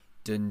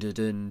Dun dun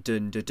dun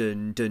dun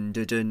dun dun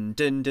dun dun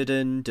dun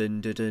dun dun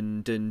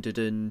dun dun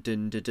dun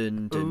dun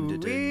dun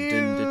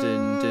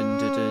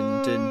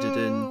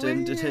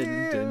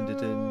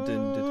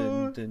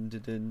dun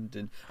dun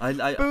dun.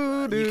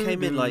 You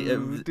came in like a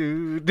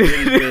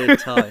really weird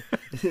time.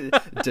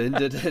 Dun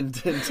dun dun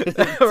dun dun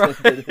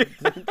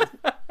dun.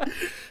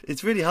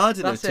 It's really hard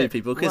to know two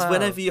people because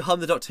whenever you hum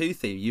the Doctor Who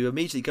theme, you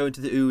immediately go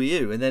into the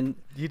ooey-oo, and then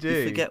you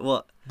forget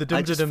what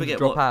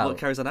what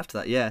carries on after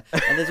that. Yeah,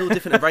 and there's all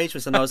different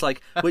arrangements, and I was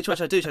like, which one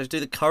should I do? Should I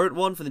do the current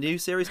one for the new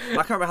series? I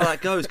can't remember how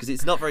that goes because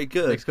it's not very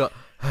good. It's got.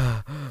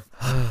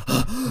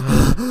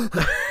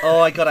 Oh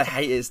my god, I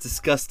hate it. It's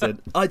disgusting.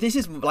 This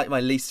is like my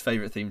least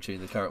favourite theme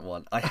tune, the current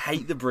one. I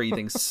hate the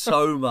breathing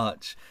so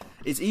much.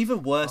 It's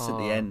even worse at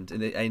the end, in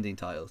the ending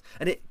titles,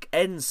 and it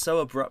ends so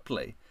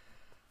abruptly.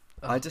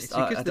 It's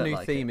because the new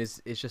theme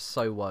is just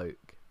so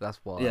woke. That's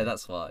why. Yeah,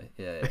 that's why.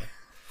 Yeah.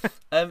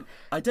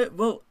 I don't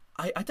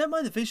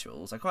mind the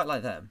visuals. I quite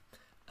like them.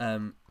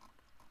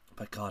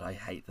 But God, I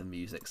hate the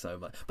music so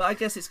much. But I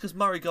guess it's because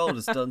Murray Gold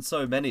has done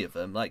so many of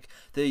them. Like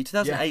the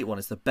 2008 one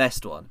is the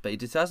best one, but he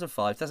did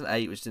 2005,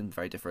 2008, which isn't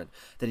very different.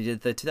 Then he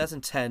did the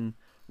 2010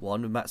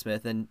 one with Matt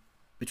Smith,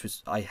 which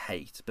was I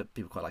hate, but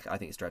people quite like it. I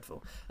think it's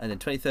dreadful. And then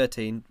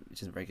 2013,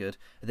 which isn't very good.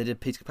 And they did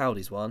Peter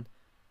Capaldi's one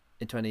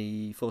in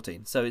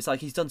 2014. So it's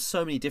like he's done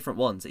so many different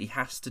ones that he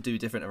has to do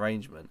different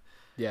arrangement.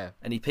 Yeah.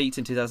 And he peaked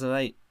in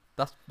 2008.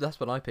 That's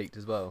when I peaked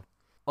as well.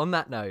 On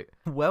that note,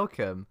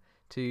 welcome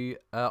to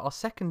our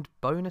second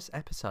bonus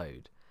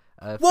episode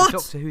for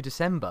Doctor Who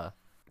December.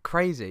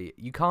 Crazy.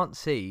 You can't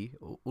see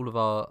all of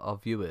our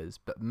viewers,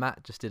 but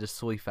Matt just did a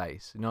soy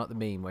face. You know, like the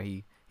meme where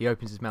he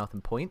opens his mouth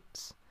and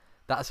points?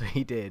 That's what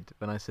he did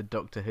when I said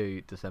Doctor Who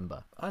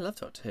December. I love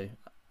Doctor Who.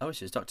 I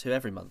wish it was Doctor Who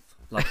every month,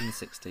 like in the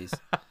 60s.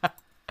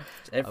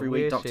 Every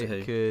week, Doctor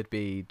Who. Could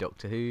be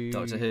Doctor Who.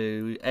 Doctor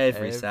Who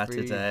every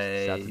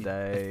Saturday of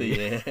the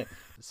year.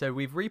 So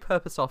we've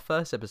repurposed our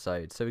first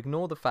episode. So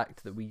ignore the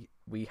fact that we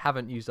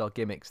haven't used our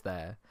gimmicks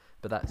there,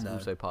 but that's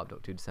also part of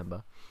Doctor Who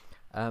December.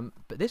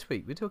 But this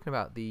week we're talking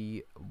about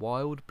the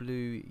Wild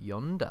Blue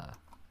Yonder.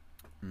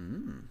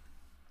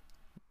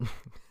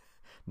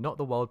 Not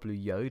the Wild Blue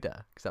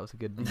Yoda, because that was a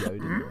good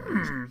Yoda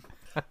word.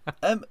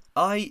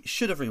 I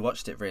should have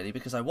rewatched it really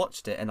because I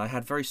watched it and I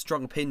had very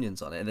strong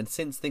opinions on it, and then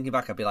since thinking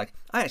back I'd be like,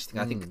 I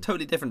think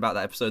totally different about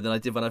that episode than I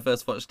did when I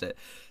first watched it,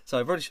 so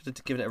I probably should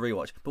have given it a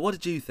rewatch. But what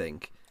did you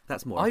think?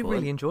 That's more important. I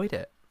really enjoyed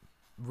it.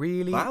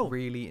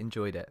 Really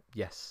enjoyed it.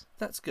 Yes,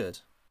 that's good.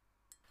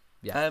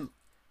 Yeah.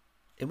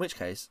 In which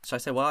case, shall I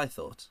say what I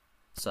thought?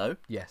 So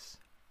yes,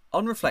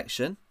 on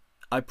reflection,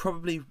 I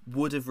probably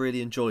would have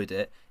really enjoyed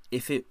it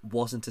if it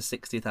wasn't a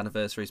 60th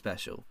anniversary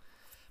special.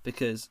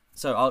 Because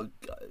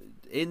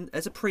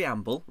as a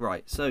preamble,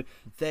 right? So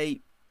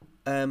they,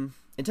 in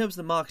terms of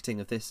the marketing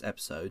of this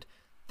episode,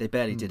 they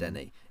barely did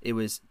any. It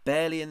was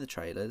barely in the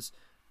trailers.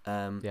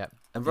 Yeah,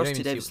 and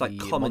Rusty Davies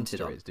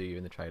commented on. Do you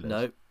in the trailers?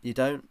 No, you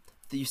don't.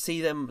 You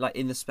see them like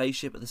in the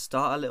spaceship at the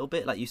start a little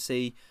bit, like you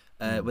see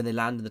when they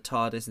land in the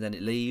TARDIS and then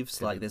it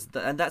leaves. Like there's,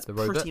 and that's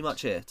pretty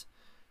much it.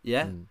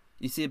 Yeah,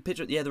 you see a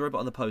picture. Yeah, the robot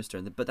on the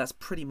poster, but that's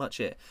pretty much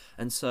it.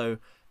 And so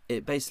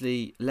it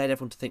basically led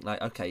everyone to think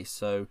like, okay,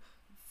 so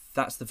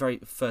that's the very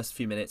first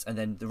few minutes, and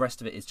then the rest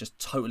of it is just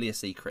totally a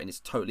secret and it's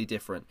totally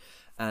different.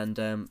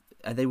 And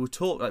they will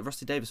talk, like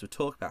Rusty Davies would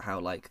talk about how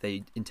like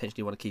they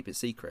intentionally want to keep it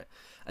secret,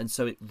 and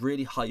so it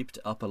really hyped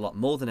up a lot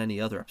more than any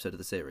other episode of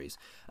the series.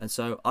 And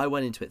so I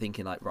went into it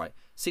thinking like, right,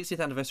 60th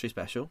anniversary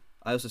special.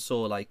 I also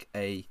saw like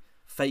a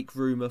fake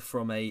rumor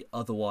from a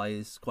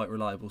otherwise quite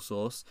reliable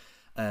source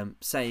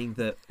saying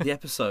that the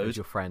episode was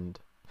your friend.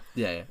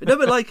 Yeah. No,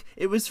 but like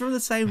it was from the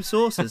same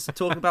sources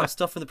talking about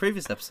stuff from the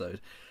previous episode,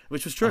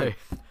 which was true.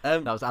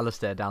 That was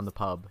Alistair down the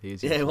pub.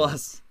 It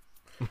was.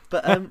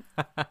 But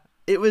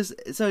it was.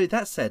 So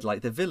that said,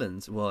 like the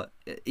villains were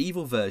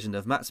evil version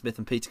of Matt Smith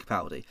and Peter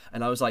Capaldi,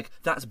 and I was like,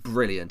 that's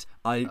brilliant.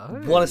 I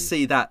want to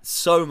see that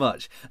so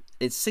much.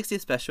 It's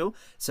 60th special,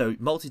 so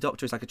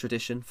multi-Doctor is like a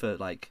tradition for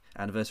like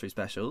anniversary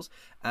specials,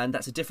 and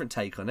that's a different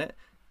take on it.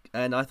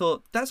 And I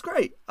thought, that's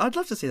great. I'd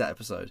love to see that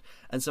episode.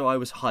 And so I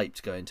was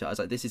hyped going to it. I was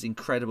like, this is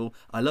incredible.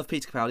 I love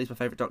Peter Capaldi. He's my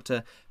favourite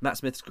Doctor. Matt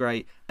Smith's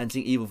great. And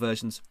seeing evil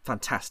versions,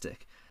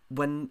 fantastic.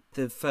 When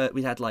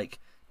we had like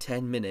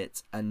 10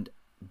 minutes and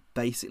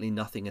basically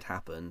nothing had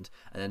happened.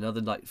 And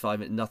another like 5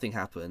 minutes, nothing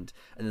happened.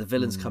 And the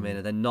villains come in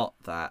and they're not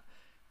that.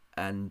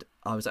 And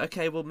I was like,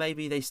 okay, well,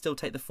 maybe they still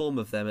take the form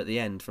of them at the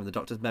end from the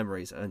Doctor's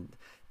memories. And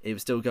it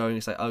was still going.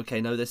 It's like,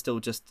 okay, no, they're still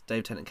just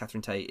Dave Tennant and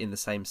Catherine Tate in the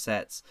same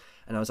sets.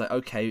 And I was like,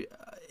 okay,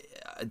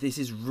 this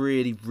is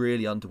really,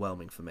 really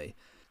underwhelming for me.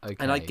 Okay.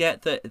 And I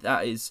get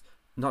that is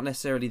not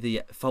necessarily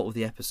the fault of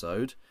the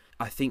episode.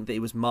 I think that it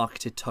was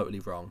marketed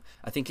totally wrong.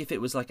 I think if it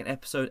was like an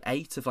episode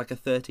 8 of like a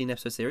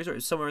 13-episode series, or it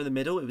was somewhere in the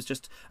middle, it was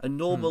just a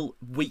normal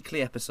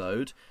weekly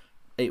episode,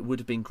 it would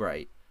have been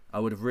great. I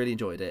would have really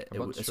enjoyed it. It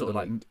was sort of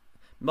like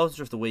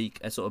Monster of the Week,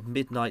 a sort of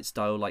midnight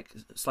style, like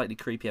slightly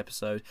creepy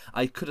episode.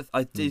 I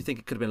do think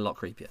it could have been a lot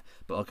creepier,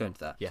 but I'll go into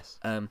that. Yes.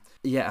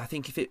 Yeah, I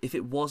think if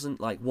it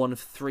wasn't like one of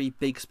 3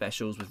 big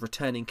specials with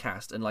returning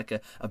cast and like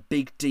a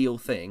big deal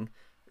thing,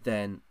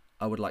 then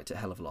I would like it a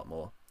hell of a lot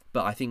more.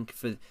 But I think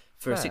for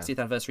a 60th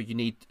anniversary, you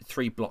need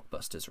 3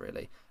 blockbusters,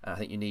 really. And I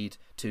think you need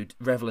to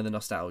revel in the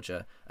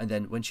nostalgia. And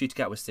then when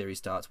Shooting Out with series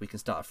starts, we can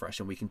start afresh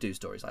and we can do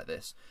stories like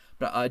this.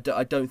 But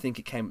I don't think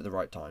it came at the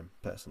right time,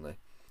 personally.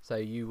 So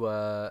you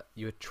were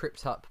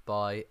tripped up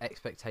by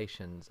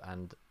expectations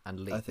and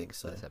leaks. I think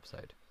so. For this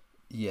episode.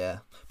 Yeah,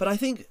 but I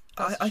think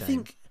That's I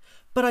think,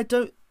 but I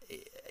don't.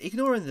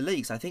 Ignoring the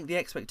leaks, I think the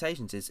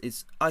expectations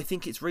is I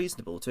think it's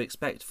reasonable to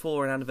expect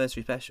for an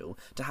anniversary special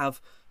to have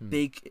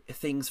big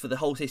things for the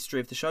whole history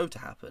of the show to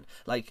happen.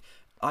 Like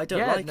I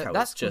don't like how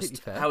it's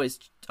just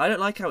I don't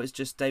like how it's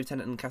just Dave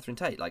Tennant and Catherine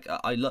Tate. Like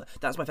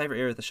that's my favorite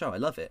era of the show. I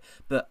love it,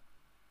 but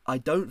I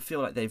don't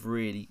feel like they've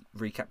really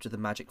recaptured the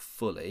magic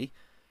fully.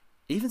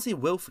 Even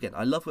seeing Wilf again,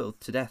 I love Wilf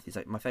to death. He's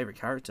like my favorite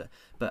character,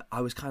 but I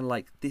was kind of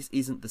like, this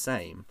isn't the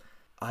same.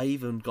 I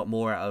even got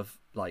more out of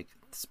like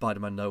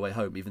Spider-Man No Way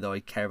Home, even though I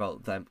care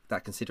about them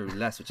that considerably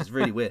less, which is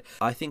really weird.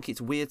 I think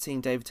it's weird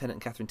seeing David Tennant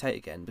and Catherine Tate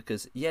again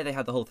because they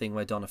had the whole thing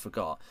where Donna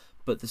forgot,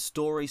 but the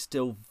story's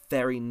still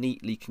very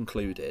neatly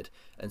concluded,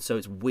 and so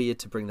it's weird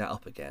to bring that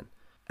up again.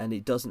 And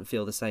it doesn't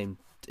feel the same.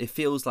 It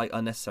feels like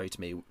unnecessary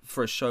to me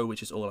for a show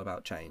which is all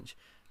about change.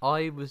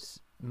 I was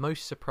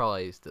most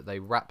surprised that they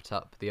wrapped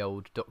up the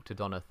old Dr.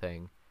 Donna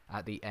thing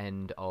at the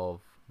end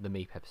of the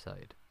Meep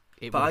episode.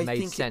 It would have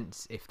made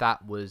sense if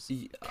that was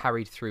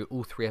carried through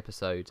all 3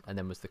 episodes and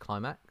then was the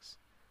climax.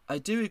 I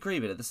do agree,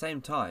 but at the same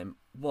time,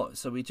 what?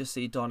 So we just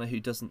see Donna who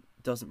doesn't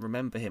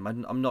remember him.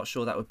 I'm not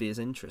sure that would be as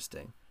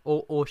interesting.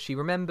 Or she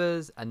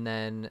remembers, and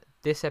then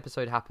this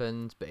episode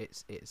happens, but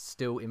it's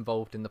still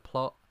involved in the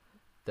plot.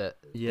 That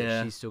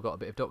she's still got a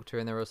bit of Doctor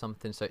in there or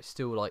something. So it's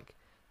still like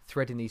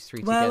threading these 3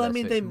 together. Well, I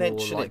mean, so they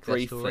mention like it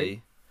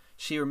briefly.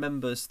 She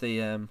remembers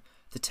the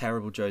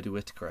terrible Jodie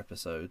Whittaker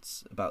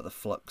episodes about the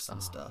flux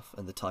and stuff,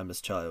 and the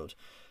Timeless Child.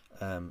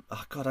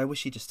 Oh God, I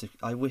wish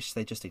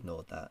they just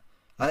ignored that.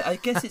 I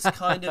guess it's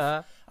kind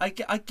of. I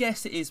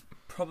guess it is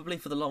probably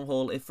for the long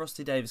haul. If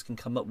Rusty Davies can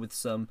come up with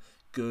some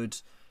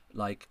good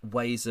like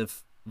ways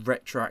of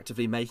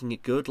retroactively making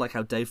it good, like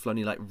how Dave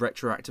Filoni like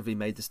retroactively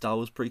made the Star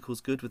Wars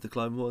prequels good with the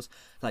Clone Wars.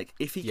 Like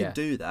if he can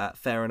do that,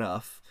 fair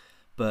enough.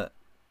 But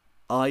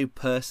I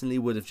personally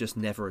would have just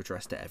never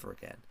addressed it ever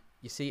again.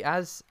 You see,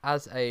 as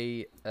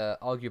a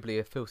arguably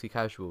a filthy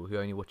casual who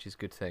only watches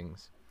good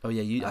things. Oh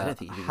yeah, I don't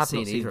think you've even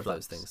seen either of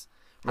those things.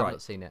 I've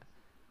not seen it.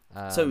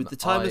 So the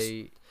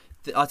Timeless.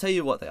 I'll tell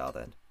you what they are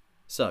then.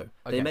 So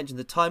they mentioned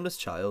the Timeless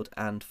Child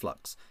and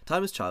Flux.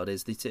 Timeless Child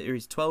is the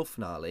series 12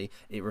 finale.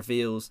 It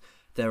reveals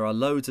there are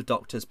loads of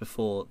Doctors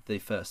before the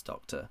first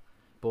Doctor.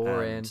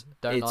 Boring.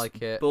 Don't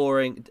like it.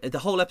 Boring. The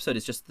whole episode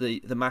is just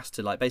the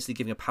Master like basically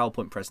giving a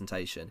PowerPoint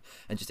presentation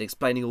and just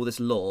explaining all this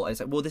lore. And it's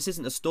like, well, this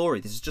isn't a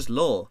story. This is just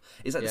lore.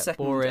 It's like the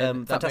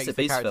second Fantastic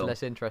Beasts film.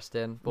 Less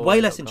interesting. Boring.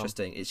 Way less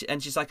interesting.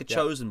 And she's like a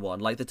chosen one.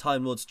 Like the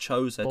Time Lords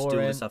chose her to do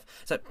all this stuff.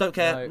 It's like, don't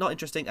care. No. Not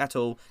interesting at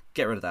all.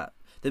 Get rid of that.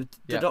 The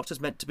Doctor's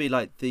meant to be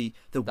like the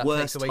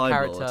worst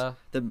Time Lord,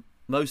 the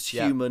most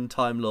human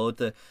Time Lord,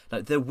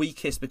 the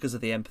weakest because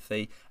of the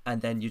empathy,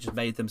 and then you just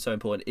made them so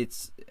important.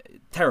 It's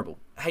terrible.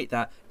 I hate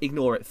that.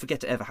 Ignore it.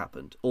 Forget it ever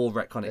happened. Or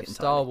retcon it entirely.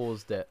 Star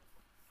Wars did.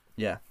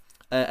 Yeah.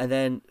 And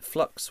then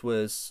Flux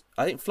was...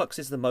 I think Flux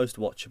is the most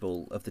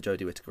watchable of the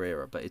Jodie Whittaker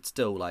era, but it's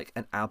still like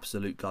an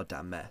absolute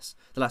goddamn mess.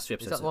 The last few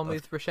episodes is that the one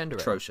with Rashenda?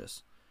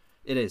 Atrocious.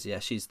 It is, yeah.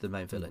 She's the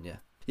main villain, yeah.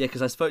 Yeah,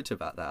 because I spoke to her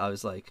about that. I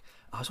was like,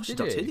 I was watching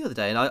Doctor Who the other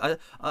day, and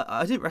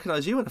I didn't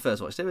recognise you when I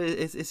first watched it.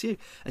 It's you.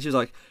 And she was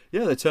like,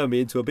 yeah, they turned me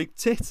into a big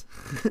tit.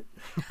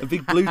 A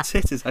big blue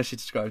tit is how she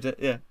described it,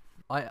 yeah.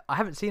 I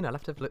haven't seen it. I'll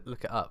have to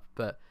look it up.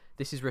 But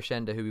this is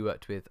Rashenda, who we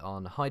worked with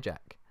on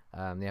Hijack,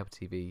 the Apple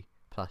TV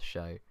Plus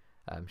show.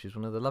 She was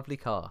one of the lovely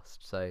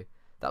cast, so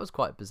that was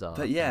quite bizarre.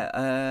 But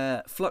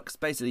yeah, Flux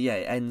basically,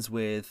 it ends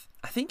with...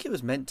 I think it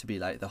was meant to be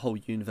like the whole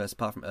universe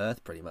apart from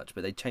Earth, pretty much,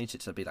 but they changed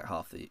it to be like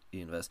half the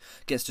universe.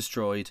 Gets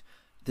destroyed.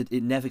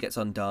 It never gets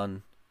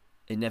undone.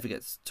 It never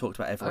gets talked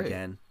about ever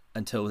again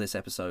until this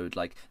episode.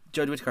 Like,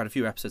 Jodie Whittaker had a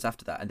few episodes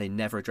after that, and they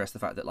never addressed the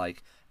fact that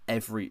like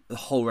the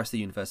whole rest of the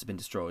universe had been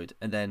destroyed,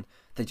 and then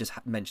they just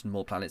mentioned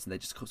more planets, and they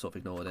just sort of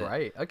ignored it.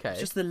 Great, okay. It's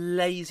just the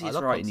laziest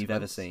writing you've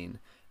ever seen.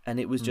 And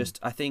it was just,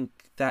 I think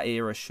that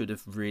era should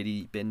have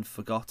really been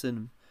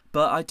forgotten.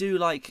 But I do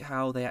like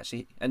how they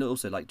actually, and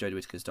also like Jodie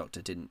Whittaker's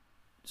Doctor didn't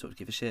sort of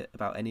give a shit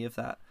about any of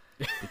that.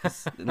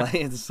 Because like,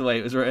 it's the way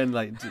it was written,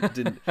 like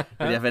didn't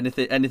really have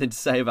anything to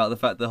say about the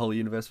fact the whole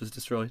universe was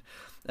destroyed.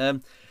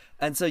 And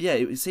so,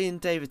 seeing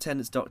David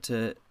Tennant's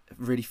Doctor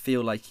really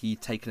feel like he'd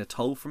taken a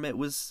toll from it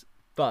was...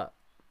 But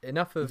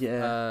enough of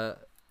the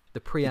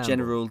preamble. The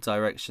general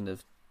direction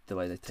of the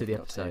way they take the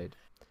episode.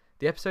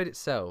 The episode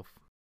itself...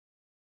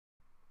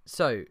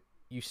 So,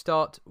 you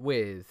start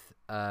with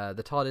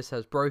the TARDIS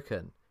has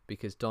broken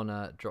because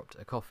Donna dropped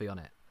a coffee on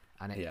it,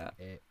 and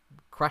it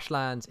crash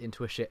lands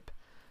into a ship.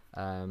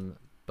 But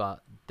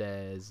but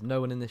there's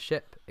no one in the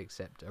ship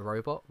except a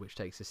robot, which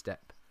takes a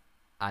step,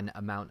 an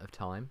amount of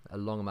time, a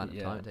long amount of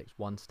time. It takes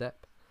one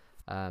step,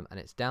 and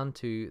it's down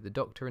to the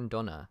Doctor and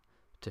Donna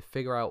to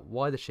figure out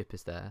why the ship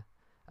is there,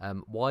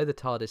 why the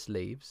TARDIS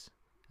leaves,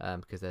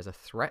 because there's a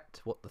threat,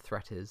 what the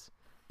threat is,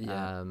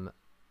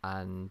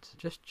 and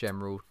just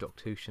general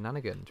Doctor Who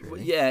shenanigans,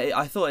 really. Yeah,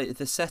 I thought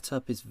the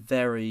setup is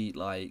very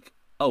like,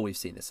 oh, we've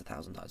seen this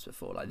 1,000 times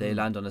before. Like, they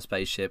land on a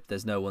spaceship,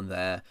 there's no one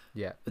there.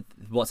 Yeah.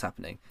 What's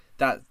happening?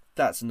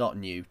 That's not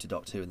new to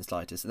Doctor Who in the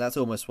slightest, and that's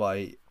almost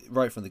why,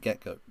 right from the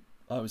get-go,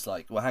 I was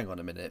like, well, hang on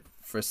a minute.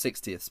 For a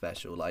 60th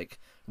special, like,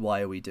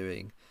 why are we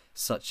doing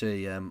such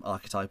a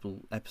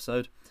archetypal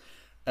episode?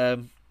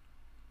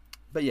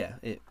 But yeah,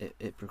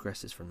 it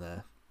progresses from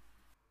there.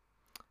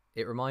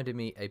 It reminded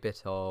me a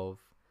bit of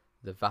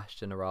the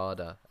Vashta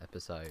Narada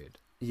episode.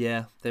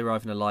 Yeah, they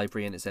arrive in a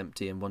library and it's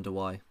empty and wonder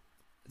why.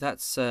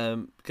 That's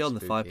Girl in the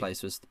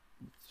Fireplace was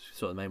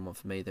sort of the main one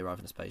for me. They arrive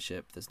in a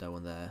spaceship, there's no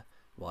one there.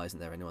 Why isn't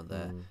there anyone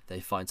there? They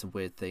find some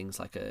weird things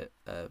like a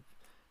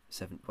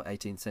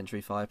 18th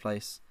century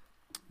fireplace.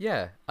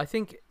 Yeah, I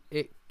think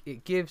it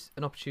gives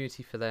an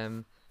opportunity for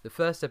them. The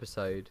first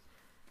episode,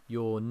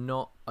 you're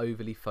not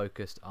overly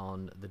focused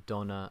on the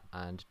Donna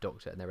and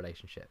Doctor and their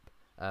relationship.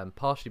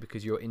 Partially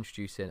because you're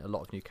introducing a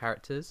lot of new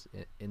characters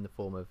in the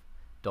form of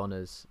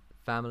Donna's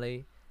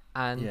family,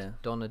 and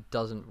Donna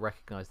doesn't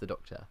recognise the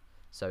Doctor,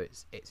 so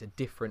it's a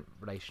different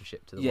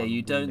relationship to the one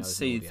you don't know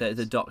see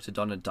the Doctor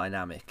Donna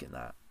dynamic in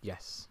that.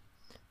 Yes,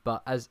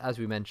 but as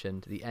we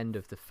mentioned, the end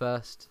of the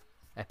first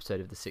episode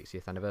of the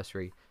 60th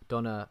anniversary,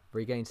 Donna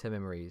regains her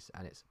memories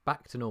and it's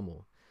back to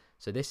normal.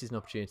 So this is an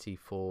opportunity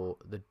for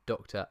the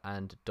Doctor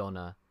and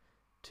Donna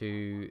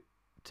to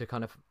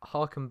kind of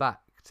harken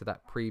back to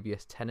that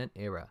previous Tennant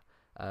era,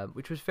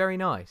 which was very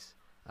nice.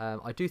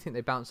 I do think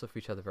they bounce off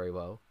each other very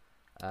well.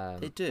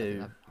 They do. They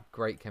have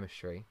great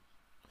chemistry.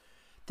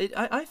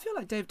 I feel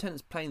like David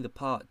Tennant's playing the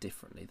part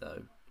differently,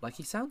 though. Like,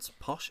 he sounds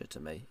posher to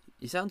me.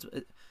 He sounds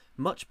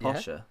much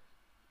posher. Yeah.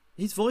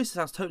 His voice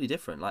sounds totally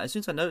different. Like, as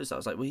soon as I noticed that, I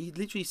was like, well, he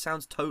literally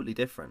sounds totally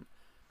different.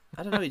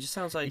 I don't know, he just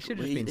sounds like... he should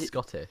have been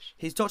Scottish.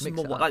 He's talking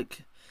more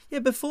like... Yeah,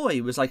 before he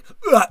was like,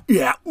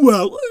 yeah,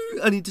 well...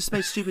 And he just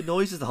made stupid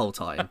noises the whole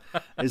time.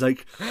 He's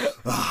like,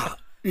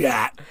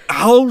 yeah,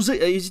 how's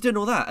it? He's doing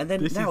all that. And then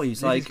he's like...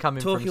 This is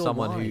coming from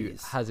someone who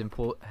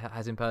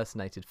has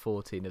impersonated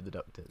 14 of the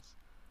Doctors.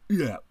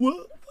 Yeah,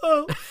 well...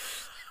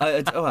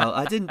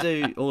 I didn't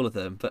do all of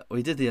them, but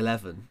we did the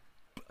 11.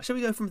 Shall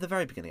we go from the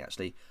very beginning,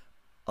 actually?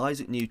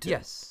 Isaac Newton.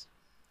 Yes.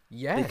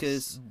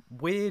 Because...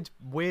 Weird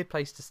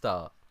place to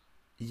start.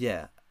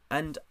 Yeah,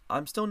 and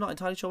I'm still not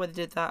entirely sure why they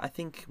did that. I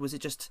think, was it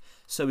just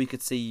so we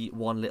could see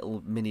one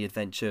little mini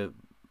adventure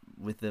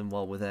with them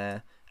while we're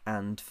there,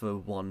 and for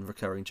one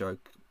recurring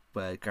joke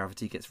where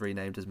gravity gets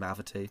renamed as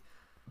Mavity?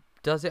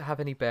 Does it have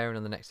any bearing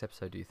on the next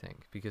episode, do you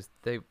think? Because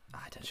they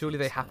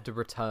have to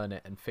return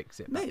it and fix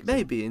it back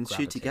maybe in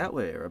Ncuti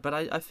Gatwa era, but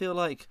I feel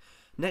like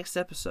next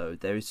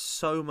episode there is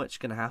so much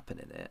going to happen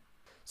in it.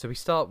 So we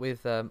start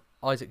with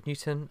Isaac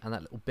Newton and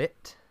that little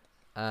bit.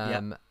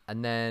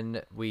 And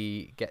then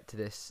we get to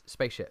this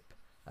spaceship.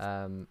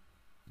 The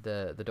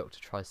Doctor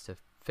tries to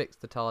fix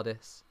the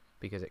TARDIS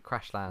because it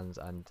crash lands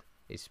and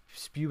is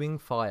spewing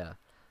fire.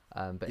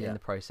 But in the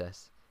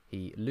process,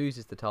 he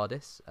loses the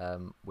TARDIS,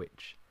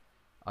 which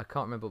I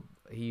can't remember.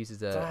 He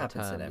uses a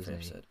happens term, in every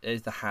episode.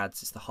 It's the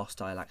HADS. It's the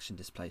Hostile Action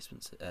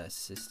Displacement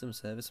System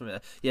Service.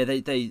 Yeah,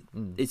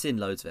 it's in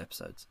loads of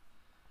episodes.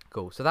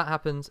 Cool. So that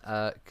happens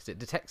because it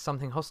detects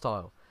something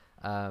hostile,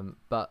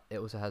 but it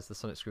also has the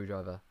sonic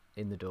screwdriver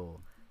in the door,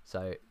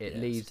 so it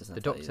leaves the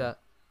Doctor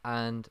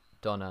and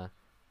Donna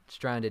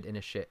stranded in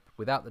a ship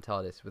without the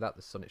TARDIS, without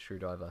the sonic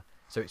screwdriver.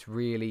 So it's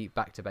really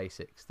back to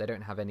basics. They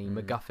don't have any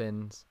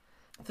MacGuffins.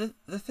 The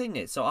thing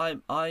is, so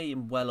I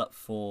am well up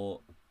for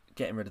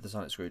getting rid of the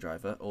sonic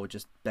screwdriver or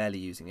just barely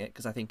using it,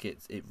 because I think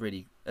it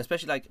really,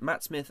 especially like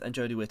Matt Smith and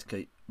Jodie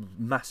Whittaker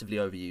massively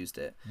overused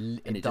it, and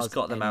it just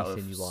got them out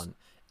of... You want.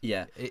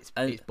 Yeah, it's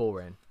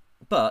boring.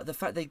 But the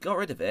fact they got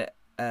rid of it,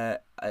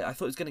 I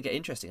thought it was going to get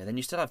interesting, and then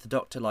you still have the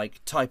Doctor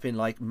like typing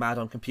like mad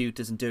on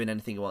computers and doing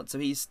anything he wants. So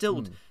he's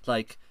still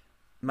like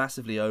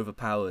massively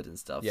overpowered and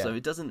stuff. Yeah. So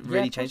it doesn't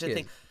really change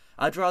anything.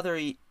 I'd rather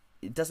he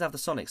doesn't have the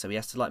sonic, so he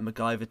has to like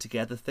MacGyver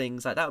together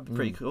things. Like that would be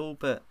pretty cool,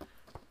 but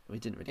we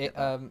didn't really get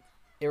that.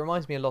 It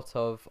reminds me a lot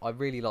of... I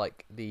really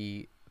like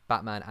the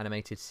Batman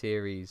animated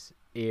series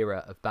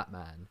era of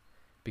Batman,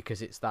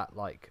 because it's that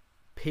like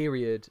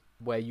period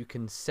where you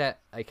can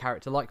set a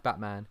character like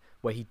Batman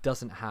where he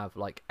doesn't have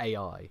like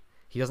AI.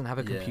 He doesn't have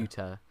a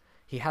computer.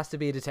 He has to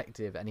be a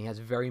detective, and he has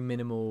very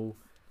minimal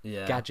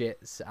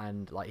gadgets,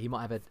 and like he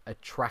might have a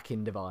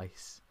tracking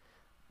device,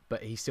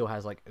 but he still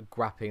has like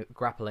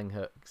grappling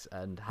hooks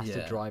and has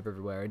to drive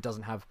everywhere, and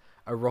doesn't have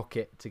a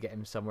rocket to get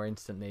him somewhere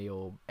instantly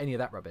or any of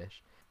that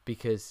rubbish,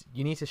 because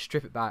you need to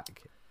strip it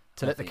back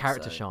to let the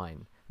character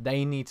shine.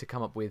 They need to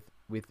come up with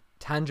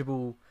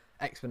tangible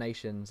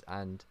explanations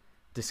and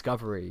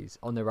discoveries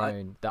on their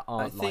own that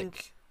aren't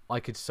like... I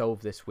could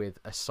solve this with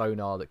a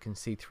sonar that can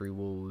see through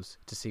walls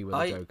to see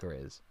where the Joker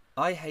is.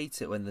 I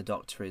hate it when the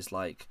Doctor is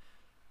like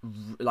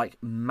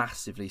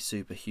massively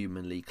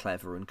superhumanly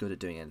clever and good at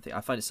doing anything.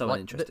 I find it so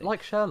uninteresting.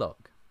 Like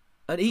Sherlock.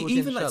 And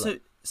even like Sherlock. So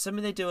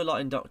something they do a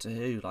lot in Doctor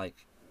Who,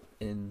 like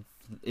in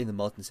the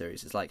modern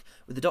series, is like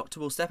the Doctor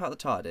will step out the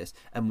TARDIS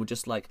and will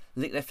just like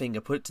lick their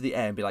finger, put it to the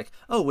air, and be like,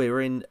 "Oh, we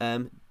were in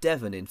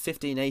Devon in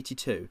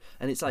 1582,"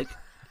 and it's like.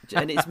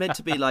 And it's meant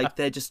to be like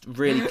they're just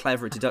really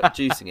clever at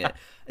deducing it,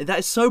 and that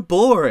is so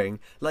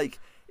boring. Like,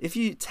 if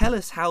you tell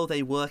us how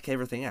they work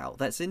everything out,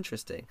 that's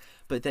interesting.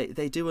 But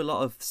they do a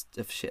lot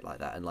of shit like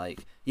that, and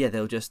like, yeah,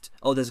 they'll just,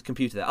 oh, there's a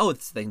computer there, oh,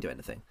 they can do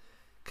anything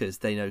because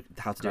they know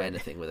how to do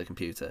anything with a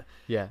computer.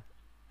 Yeah,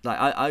 like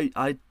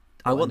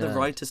I want the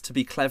writers to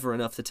be clever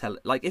enough to tell,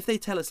 like, if they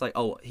tell us like,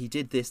 oh, he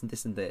did this and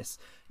this and this,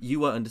 you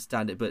won't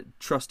understand it, but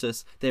trust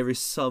us, there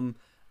is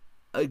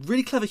a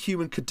really clever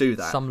human could do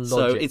that. Some logic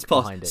so it's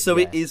behind it. So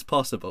it is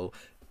possible,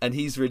 and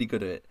he's really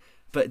good at it.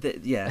 But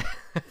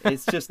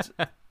it's just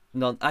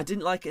I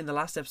didn't like it in the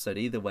last episode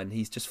either, when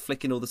he's just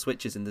flicking all the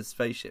switches in the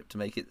spaceship to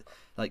make it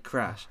like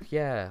crash.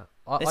 Yeah,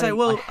 it's like,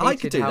 well, I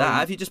could do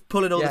that if you just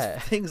pulling all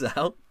the things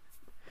out.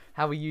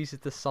 How he uses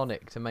the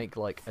sonic to make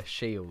like a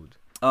shield.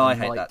 Oh, I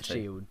hate that too.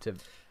 Shield to.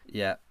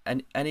 Yeah,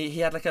 and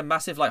he had like a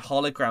massive like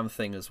hologram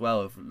thing as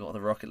well of what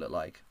the rocket looked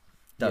like.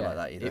 Don't like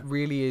that either. It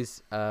really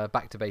is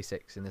back to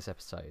basics in this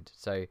episode.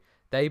 So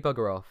they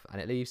bugger off,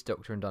 and it leaves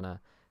Doctor and Donna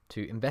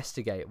to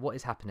investigate what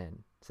is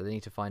happening. So they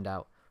need to find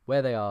out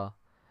where they are,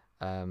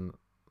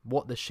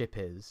 what the ship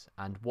is,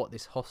 and what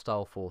this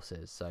hostile force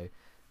is. So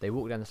they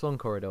walk down this long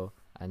corridor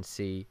and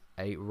see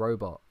a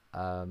robot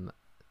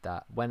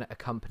that, when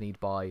accompanied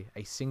by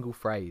a single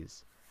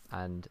phrase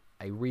and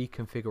a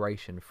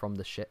reconfiguration from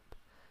the ship,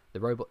 the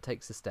robot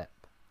takes a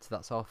step. So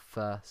that's our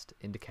first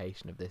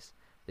indication of this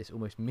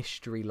almost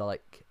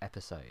mystery-like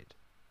episode.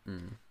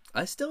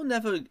 I still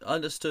never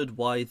understood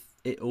why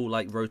it all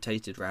like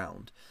rotated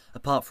round,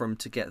 apart from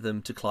to get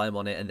them to climb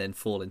on it and then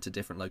fall into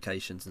different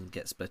locations and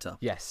get split up.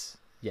 Yes,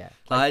 yeah.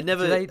 I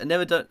never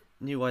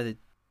knew why they.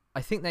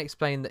 I think they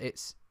explained that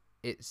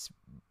it's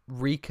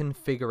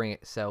reconfiguring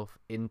itself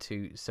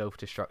into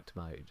self-destruct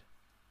mode.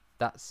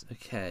 That's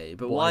okay,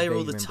 but why are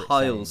all the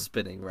tiles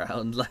spinning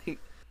round? Like,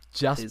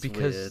 just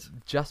because.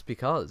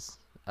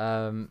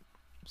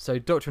 So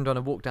Doctor and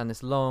Donna walk down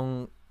this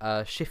long,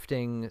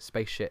 shifting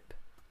spaceship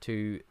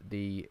to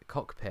the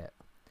cockpit,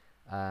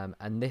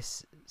 and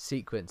this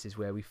sequence is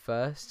where we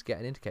first get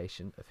an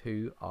indication of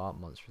who our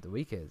Monster of the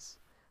Week is.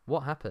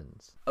 What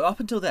happens? Up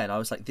until then, I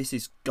was like, this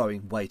is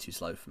going way too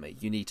slow for me.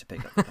 You need to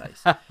pick up the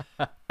pace.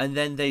 And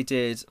then they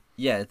did,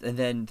 and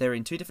then they're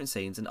in two different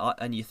scenes,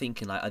 and you're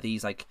thinking, like, are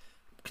these, like,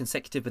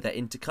 consecutive, but they're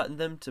intercutting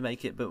them to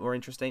make it a bit more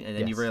interesting, and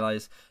then you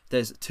realise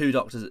there's two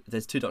Doctors,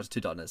 two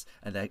Donnas,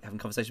 and they're having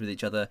conversation with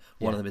each other.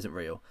 One of them isn't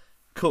real.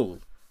 Cool.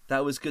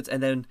 That was good.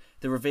 And then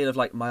the reveal of,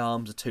 like, my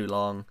arms are too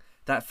long.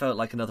 That felt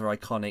like another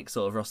iconic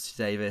sort of Rusty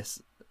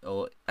Davis,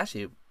 or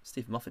actually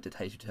Stephen Moffat did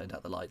Hate You Turned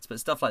Out the Lights, but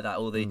stuff like that.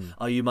 All the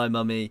Are You My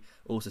Mummy?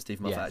 Also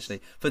Stephen Moffat,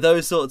 actually. For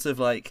those sorts of,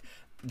 like,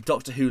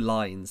 Doctor Who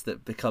lines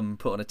that become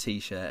put on a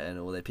T-shirt and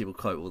all that people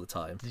quote all the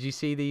time. Did you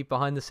see the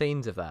behind the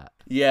scenes of that?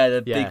 Yeah,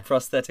 the big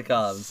prosthetic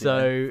arms.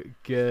 So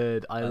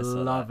good. I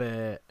love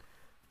it.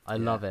 I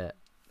love it.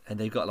 And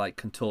they've got like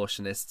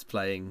contortionists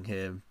playing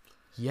him.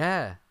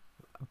 Yeah,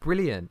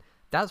 brilliant.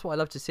 That's what I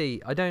love to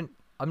see.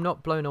 I'm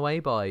not blown away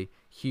by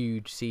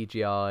huge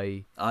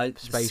CGI.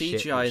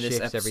 Spaceship CGI in this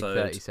shifts episode,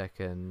 every 30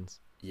 seconds.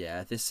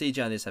 Yeah, this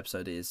CGI in this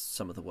episode is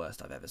some of the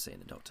worst I've ever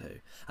seen in Doctor Who.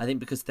 I think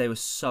because they were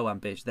so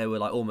ambitious, they were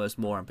like almost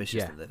more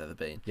ambitious than they've ever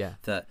been. Yeah,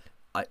 that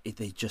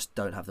they just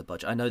don't have the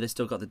budget. I know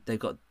they've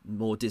got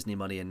more Disney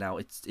money, and now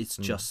it's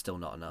just still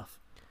not enough.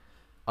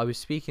 I was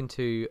speaking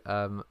to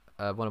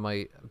one of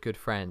my good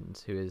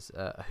friends who is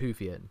a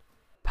Whovian,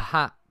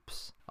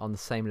 perhaps on the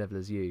same level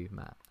as you,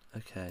 Matt.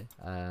 Okay.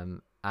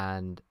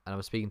 And I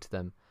was speaking to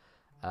them,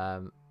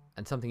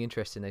 and something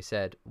interesting they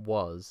said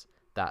was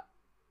that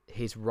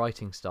his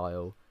writing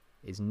style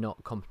is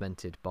not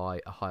complemented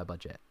by a higher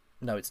budget.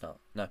 No, it's not.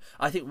 No,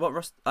 I think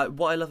what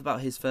I love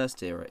about his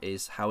first era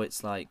is how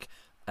it's like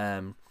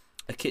a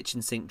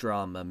kitchen sink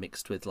drama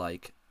mixed with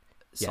like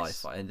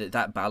sci-fi, and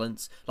that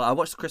balance. Like, I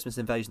watched Christmas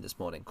Invasion this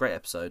morning, great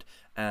episode,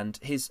 and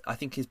I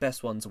think his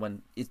best ones are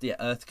when it's the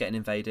Earth getting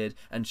invaded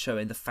and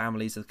showing the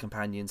families of the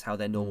companions, how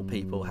they're normal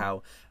people,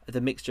 how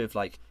the mixture of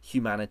like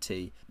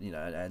humanity,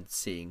 and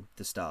seeing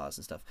the stars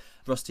and stuff.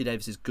 Rusty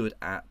Davis is good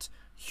at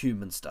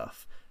human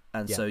stuff.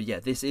 And so,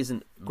 this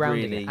isn't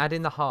grounding really... it,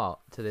 adding the heart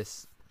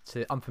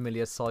to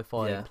unfamiliar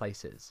sci-fi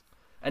places.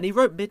 And he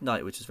wrote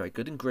Midnight, which is very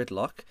good, and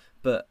Gridlock,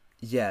 but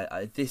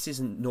this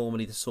isn't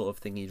normally the sort of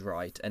thing he'd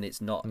write, and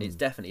it's not. It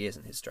definitely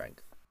isn't his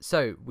strength.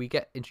 So we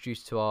get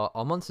introduced to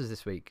our monsters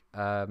this week,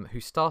 who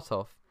start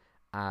off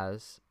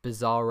as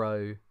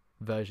bizarro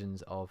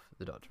versions of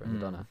the Doctor and the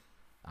Donna,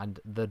 and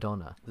the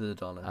Donna.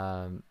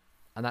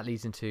 And that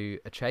leads into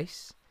a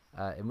chase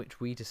in which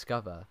we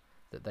discover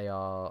that they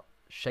are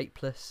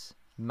shapeless,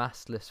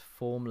 massless,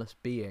 formless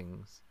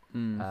beings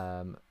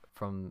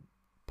from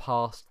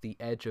past the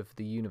edge of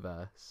the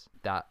universe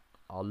that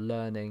are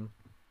learning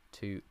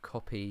to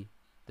copy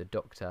the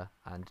Doctor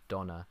and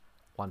Donna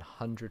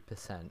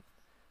 100%,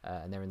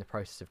 and they're in the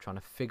process of trying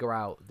to figure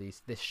out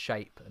this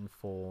shape and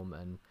form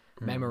and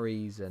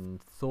memories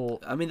and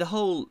thought. I mean, the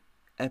whole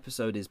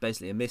episode is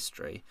basically a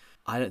mystery.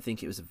 I don't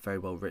think it was a very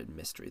well written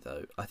mystery,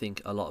 though. I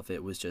think a lot of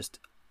it was just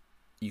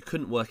you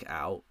couldn't work it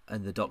out,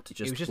 and the Doctor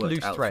just worked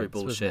it out through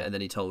bullshit, and then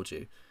he told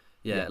you.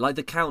 Yeah, like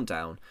the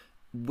countdown.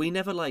 We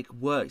never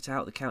worked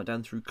out the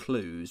countdown through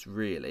clues,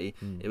 really.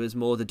 It was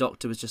more the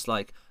Doctor was just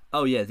like,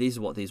 oh yeah, these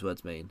are what these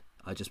words mean.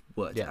 I just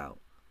worked it out.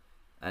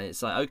 And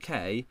it's like,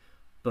 okay,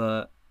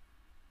 but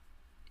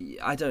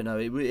I don't know.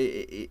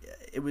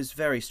 It was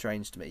very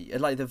strange to me.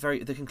 Like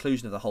the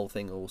conclusion of the whole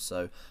thing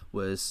also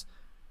was,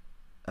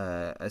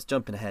 it's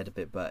jumping ahead a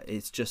bit, but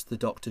it's just the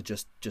Doctor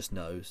just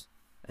knows,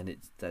 and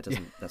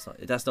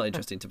that's not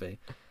interesting to me.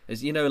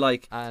 It's, you know,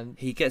 like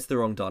he gets the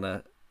wrong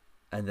Donna,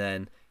 and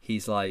then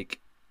he's like,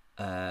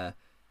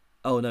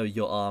 oh no,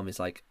 your arm is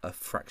like a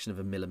fraction of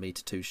a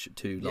millimeter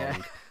too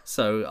long.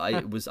 So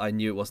I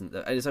knew it wasn't.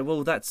 And it's like,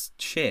 well, that's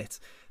shit.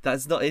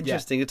 That's not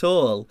interesting at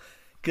all,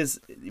 because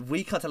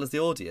we can't tell as the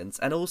audience.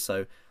 And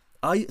also,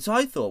 I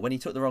thought when he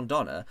took the wrong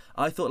Donna,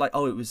 I thought like,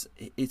 oh,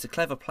 it's a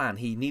clever plan.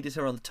 He needed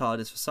her on the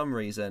TARDIS for some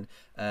reason,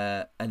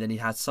 and then he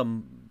had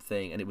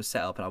something, and it was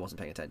set up, and I wasn't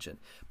paying attention.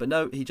 But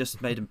no, he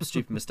just made a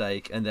stupid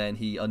mistake, and then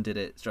he undid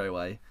it straight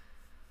away.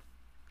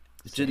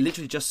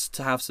 Literally just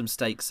to have some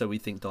stakes, so we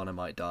think Donna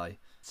might die.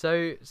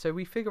 So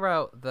we figure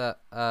out that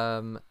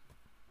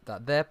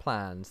that their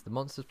plans, the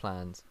monsters'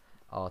 plans,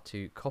 are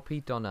to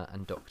copy Donna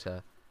and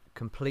Doctor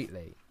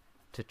completely,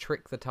 to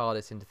trick the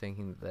TARDIS into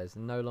thinking that there's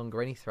no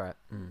longer any threat,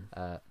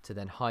 to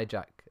then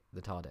hijack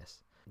the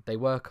TARDIS. They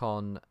work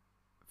on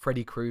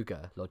Freddy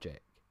Krueger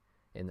logic,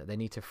 in that they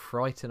need to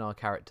frighten our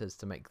characters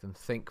to make them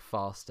think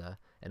faster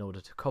in order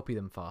to copy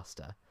them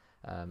faster,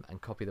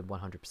 and copy them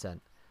 100%.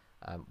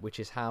 Which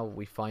is how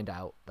we find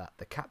out that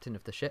the captain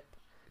of the ship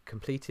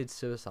completed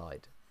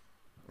suicide.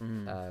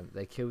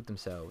 They killed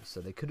themselves,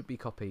 so they couldn't be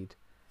copied,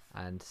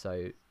 and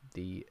so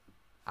the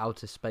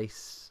outer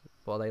space,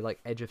 well, they like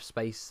edge of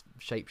space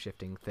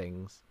shape-shifting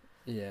things.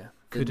 Yeah,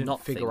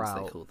 couldn't figure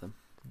out. They called them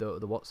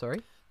the what?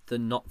 Sorry, the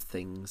not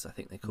things. I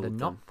think they called them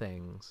the not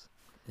things.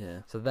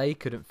 Yeah. So they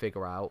couldn't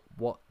figure out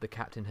what the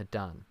captain had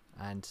done,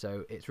 and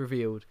so it's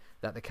revealed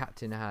that the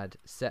captain had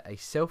set a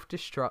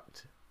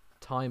self-destruct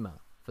timer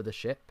for the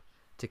ship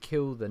to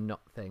kill the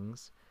not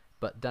things,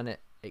 but done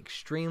it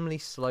extremely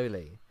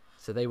slowly,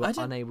 so they were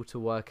unable to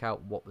work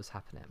out what was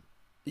happening.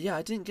 Yeah,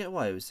 I didn't get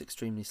why it was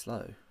extremely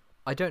slow.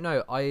 I don't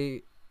know.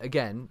 I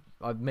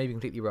may be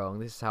completely wrong.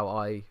 This is how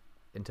I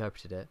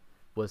interpreted it,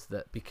 was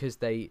that because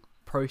they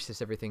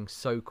process everything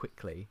so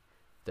quickly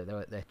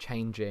that they're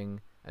changing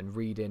and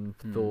reading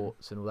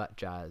thoughts and all that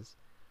jazz.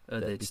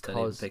 They just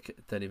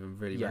don't even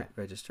really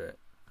register it.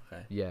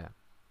 Okay. Yeah.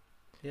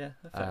 Yeah.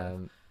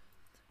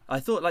 I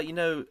thought, like, you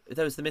know,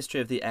 there was the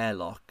mystery of the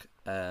airlock.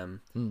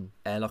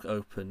 Airlock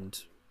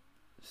opened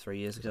 3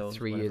 years ago.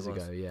 3 years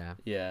ago, yeah.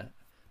 Yeah.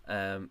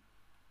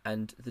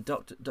 And the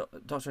Doctor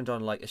and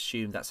Donna, like,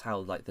 assumed that's how,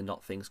 like, the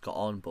not things got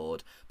on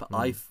board. But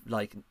I've,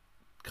 like,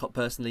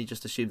 personally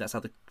just assumed that's how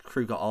the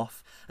crew got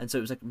off. And so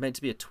it was, like, meant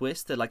to be a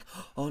twist. They're like,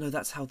 oh no,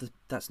 that's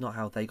not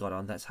how they got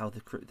on. That's how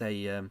the crew,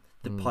 the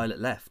pilot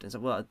left. And it's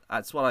like, well,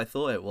 that's what I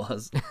thought it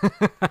was.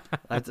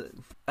 I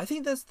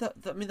think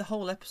I mean, the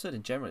whole episode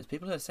in general is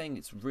people are saying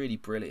it's really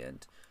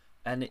brilliant,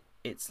 and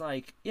it's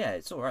like, yeah,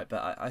 it's all right,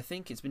 but I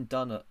think it's been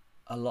done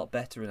a lot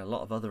better in a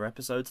lot of other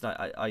episodes. And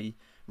I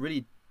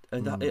really,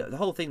 the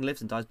whole thing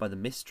lives and dies by the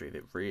mystery of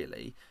it.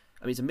 Really,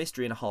 I mean, it's a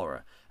mystery and a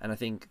horror, and I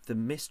think the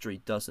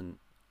mystery doesn't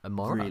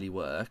really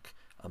work.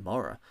 And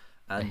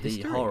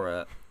the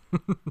horror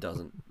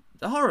doesn't.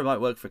 The horror might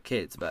work for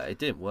kids, but it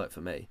didn't work for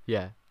me.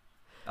 Yeah,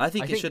 I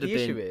think it should have been.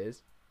 The issue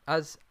is,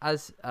 as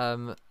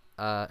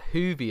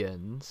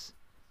Whovians,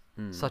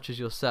 such as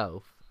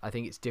yourself, I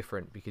think it's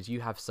different because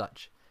you have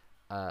such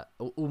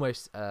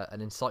almost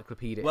an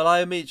encyclopedic. Well,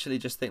 I immediately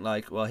just think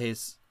like, well,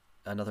 here's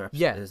another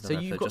episode. Yeah, so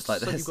you've got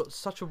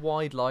such a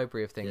wide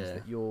library of things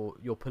that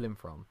you're pulling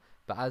from.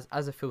 But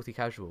as a filthy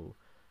casual,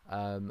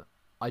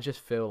 I just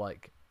feel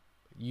like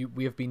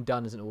we have been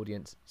done as an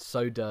audience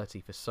so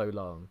dirty for so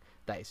long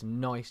that it's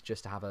nice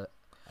just to have a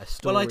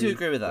story. Well, I do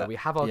agree with that. Where we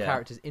have our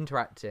characters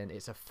interacting.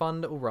 It's a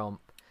fun little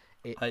romp.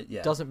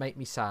 It doesn't make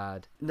me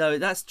sad. No,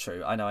 that's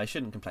true. I know I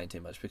shouldn't complain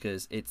too much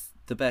because it's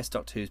the best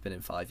Doctor Who's been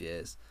in 5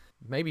 years.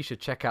 Maybe you should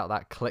check out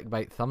that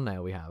clickbait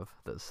thumbnail we have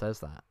that says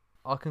that.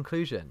 Our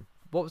conclusion.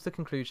 What was the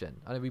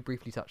conclusion? I know we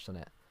briefly touched on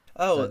it.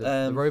 Oh, so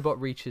the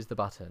robot reaches the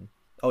button.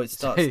 Oh, it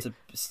starts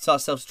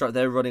self-destruct.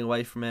 They're running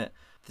away from it.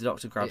 The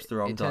Doctor grabs the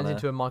wrong Donna. It turns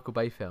into a Michael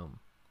Bay film.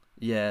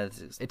 Yeah,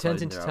 it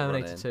turns into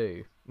Terminator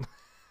 2.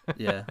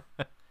 Yeah,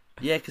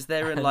 yeah, because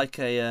they're in like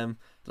a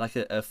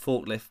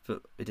forklift,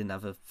 but it didn't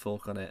have a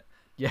fork on it.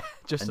 Yeah,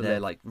 just and they're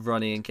like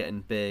running and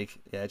getting big.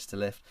 Yeah, just a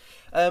lift.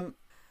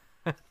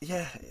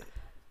 Yeah,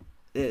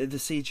 the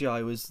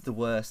CGI was the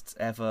worst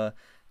ever.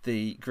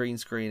 The green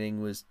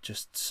screening was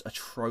just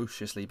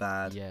atrociously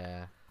bad.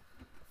 Yeah.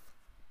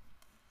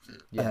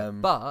 Yeah,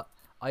 but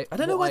I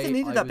don't know why they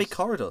needed that big was...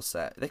 corridor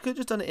set. They could have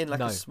just done it in like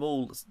a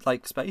small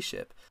like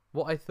spaceship.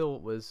 What I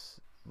thought was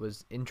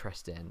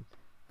interesting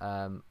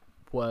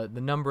were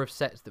the number of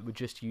sets that were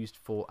just used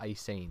for a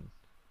scene.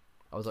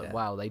 I was like,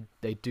 wow,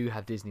 they do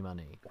have Disney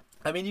money.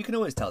 I mean, you can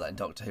always tell that in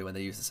Doctor Who when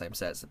they use the same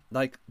sets.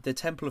 Like the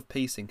Temple of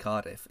Peace in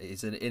Cardiff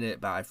is in it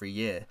about every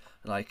year.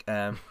 Like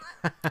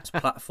it's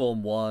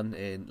Platform 1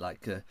 in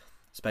like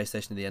Space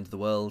Station at the End of the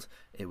World.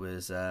 It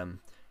was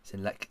it's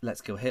in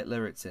Let's Kill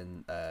Hitler. It's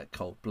in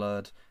Cold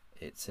Blood.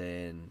 It's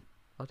in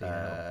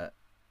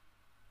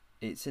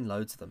it's in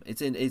loads of them.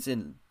 It's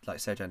in like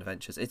Sarah Jane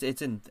Adventures.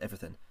 It's in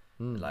everything,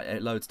 like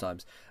loads of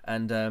times.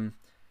 And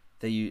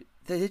they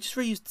just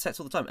reuse sets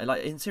all the time. And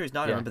like in Series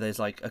 9, I remember there's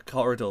like a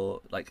corridor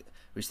like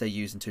which they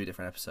use in 2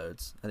 different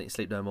episodes. I think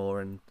Sleep No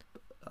More and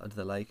Under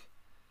the Lake.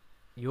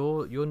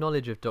 Your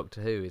knowledge of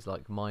Doctor Who is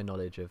like my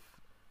knowledge of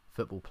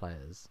football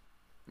players.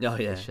 Oh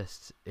yeah,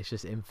 it's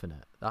just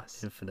infinite.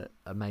 That's infinite.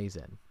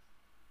 Amazing.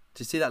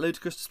 Did you see that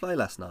ludicrous display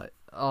last night?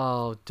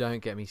 Oh,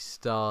 don't get me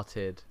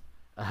started.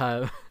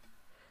 So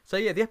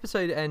yeah, the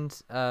episode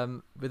ends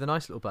with a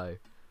nice little bow.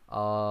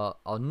 Our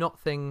not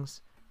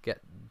things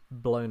get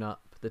blown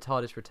up. The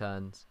TARDIS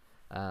returns,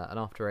 and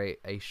after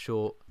a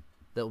short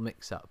little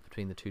mix-up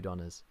between the 2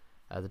 Donnas,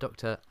 the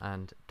Doctor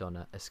and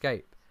Donna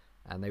escape,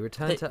 and they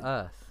return to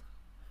Earth.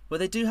 Well,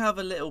 they do have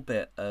a little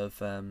bit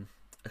of a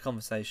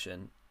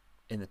conversation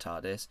in the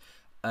TARDIS.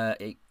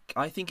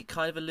 I think it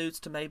kind of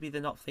alludes to maybe the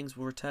not things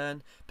will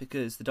return,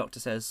 because the Doctor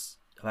says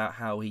about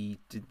how he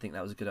didn't think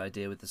that was a good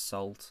idea with the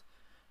salt,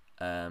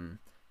 adding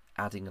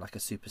like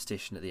a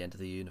superstition at the end of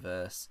the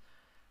universe.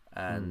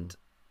 And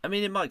I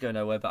mean, it might go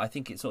nowhere, but I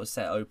think it's sort of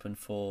set open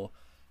for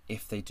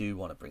if they do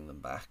want to bring them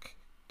back,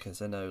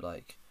 because I know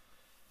like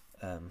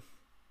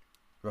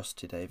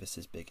Rusty Davis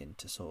is big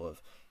into sort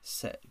of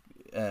setting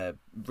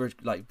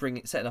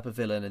up a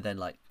villain, and then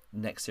like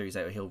next series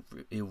out he'll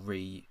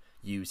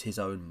reuse his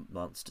own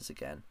monsters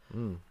again.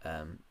 And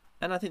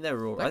I think they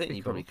were all. I think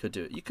you probably could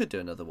do it. You could do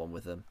another one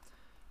with them.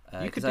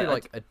 You could do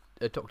like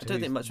a Doctor Who. I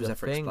don't think much was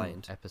ever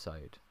explained.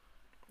 Episode.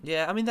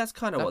 Yeah, I mean that's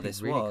kind of what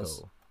this really was.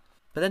 Cool.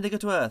 But then they go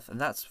to Earth, and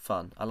that's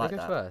fun. I like that.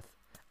 They go to Earth,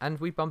 and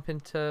we bump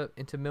into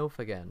Milf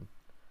again.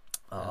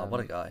 Oh,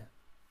 what a guy!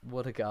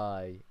 What a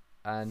guy!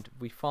 And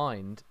we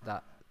find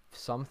that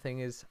something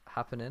is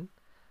happening,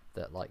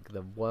 that like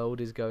the world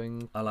is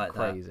going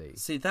crazy. That.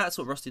 See, that's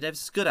what Rusty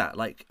Davis is good at,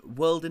 like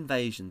world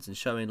invasions and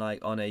showing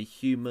like on a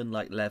human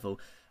like level,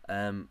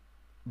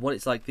 what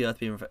it's like the Earth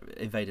being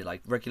invaded,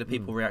 like regular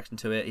people reacting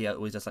to it. He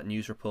always does like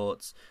news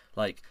reports,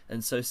 like,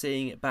 and so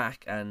seeing it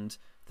back and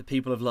the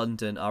people of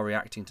London are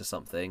reacting to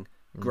something.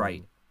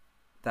 Great.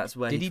 That's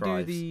where he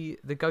thrives. Did he do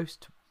the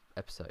ghost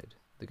episode?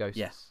 The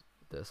ghosts,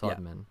 the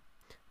Cybermen.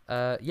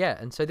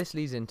 And so this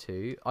leads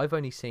into I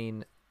haven't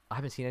seen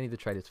any of the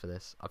trailers for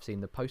this. I've seen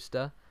the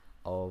poster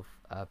of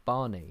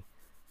Barney.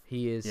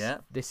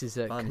 This is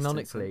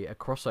canonically a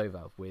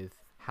crossover with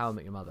How I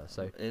Met Your Mother.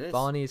 So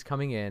Barney is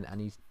coming in and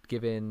he's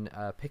giving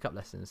pickup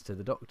lessons to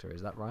the Doctor.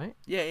 Is that right?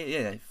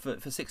 Yeah.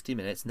 For 60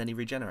 minutes, and then he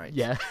regenerates.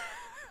 Yeah.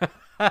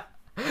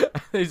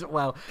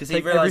 Well, because he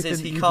realizes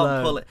he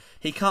can't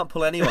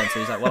pull anyone, so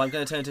he's like, well, I'm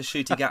going to turn into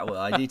Shooty Gatwa.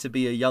 I need to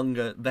be a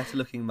younger, better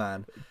looking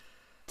man.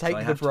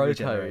 Take the bro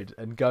code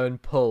and go and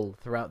pull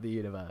throughout the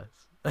universe.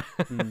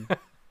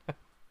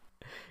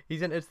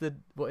 He's entered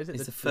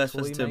He's the first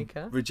person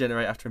to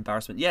regenerate after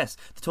embarrassment. Yes,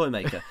 the Toy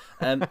Maker.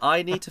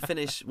 I need to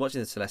finish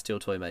watching the Celestial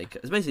Toy Maker.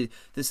 It's basically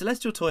the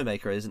Celestial Toy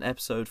Maker is an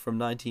episode from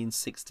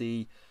 1965ish,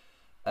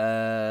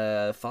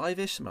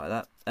 something like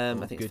that. I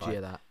think good it's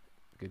year that.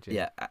 Good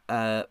year.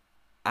 Yeah.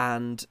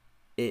 And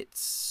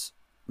it's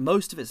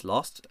most of it's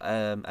lost.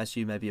 As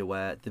you may be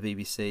aware, the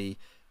BBC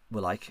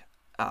were like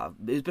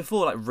it was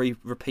before like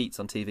repeats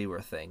on TV were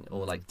a thing,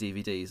 or like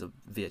DVDs or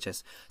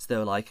VHS. So they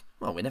were like,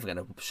 well, we're never going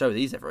to show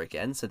these ever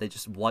again. So they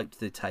just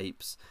wiped the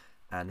tapes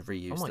and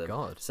reused them. Oh my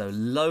god! So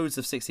loads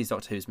of 60s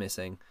Doctor Who's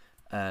missing,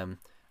 and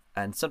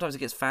sometimes it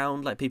gets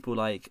found. Like people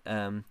like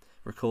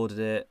recorded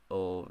it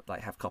or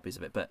like have copies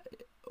of it, but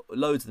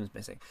loads of them's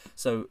missing.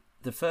 So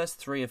the first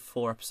 3 or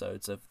 4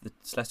 episodes of the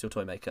Celestial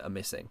Toy Maker are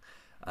missing,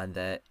 and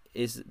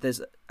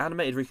there's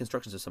animated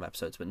reconstructions of some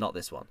episodes, but not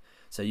this one.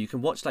 So you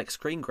can watch like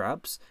screen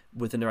grabs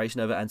with the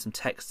narration over and some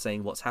text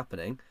saying what's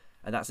happening,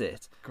 and that's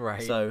it.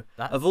 Great. So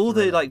of all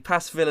the like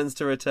past villains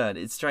to return,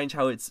 it's strange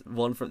how it's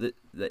one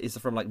that is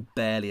from like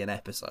barely an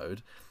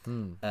episode.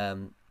 And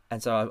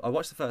so I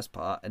watched the first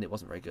part and it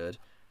wasn't very good,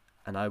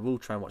 and I will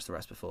try and watch the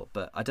rest before,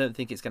 but I don't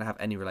think it's going to have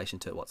any relation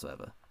to it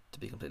whatsoever, to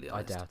be completely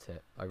honest. I doubt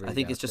it. I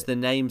think it's just the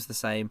name's the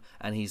same,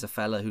 and he's a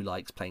fella who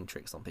likes playing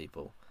tricks on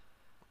people.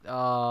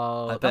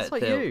 Oh, that's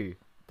like you.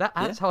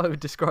 That's how I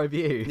would describe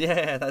you.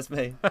 Yeah, that's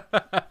me.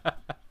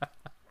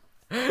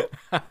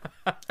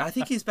 I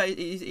think he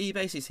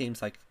basically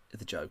seems like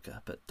the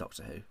Joker, but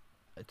Doctor Who. Do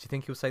you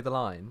think he'll say the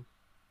line?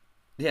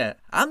 Yeah,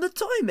 I'm the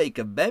Toy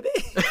Maker, baby.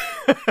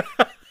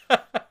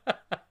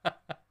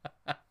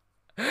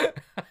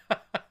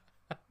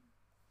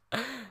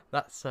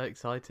 That's so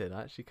exciting.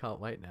 I actually can't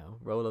wait now.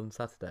 Roll on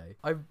Saturday.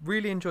 I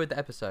really enjoyed the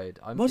episode.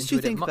 What did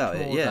you think about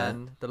it? More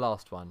than the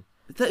last one.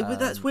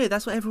 That's weird.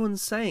 That's what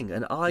everyone's saying,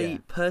 and I Yeah.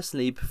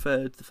 personally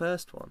preferred the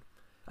first one.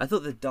 I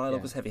thought the dialogue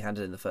Yeah. was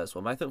heavy-handed in the first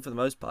one, but I think for the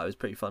most part it was a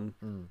pretty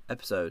fun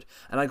episode,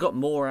 and I got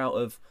more out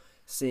of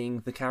seeing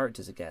the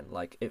characters again.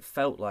 Like, it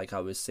felt like I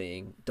was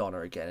seeing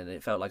Donna again, and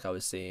it felt like I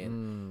was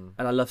seeing,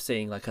 and I love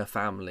seeing like her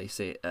family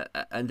see,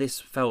 and this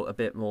felt a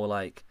bit more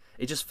like,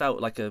 it just felt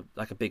like a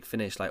Big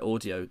Finish, like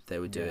audio they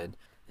were doing.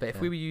 But if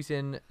we were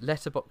using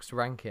letterboxd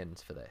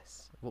rankings for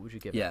this, what would you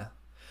give it? Yeah.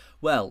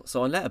 Well,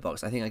 so on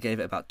Letterboxd, I think I gave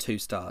it about 2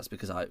 stars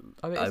because Oh, it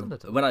is on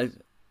Letterboxd? when I,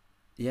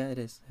 yeah, it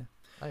is. Yeah.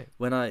 Oh.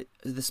 When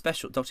the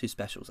special Doctor Who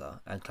specials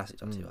are, and classic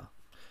Doctor Who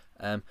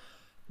are,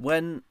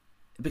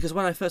 because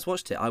when I first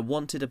watched it, I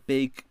wanted a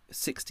big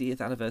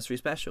 60th anniversary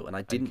special, and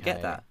I didn't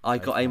get that. I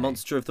got a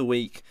Monster of the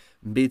Week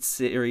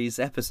mid-series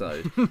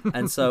episode,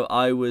 and so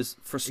I was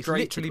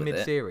frustrated. It's literally with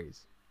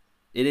mid-series.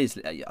 It is,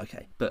 yeah,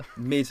 okay, but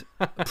mid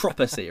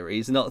proper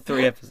series, not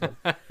 3 episodes.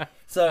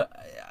 So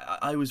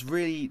I was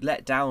really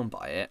let down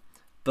by it,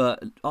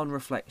 but on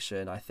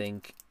reflection, I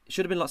think it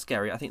should have been a lot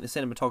scarier. I think the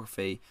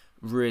cinematography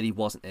really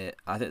wasn't it.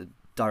 I think the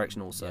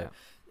direction also.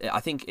 Yeah. I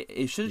think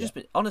it should have just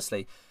been,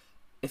 honestly,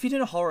 if you're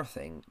doing a horror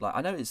thing, like,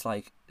 I know it's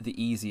like the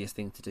easiest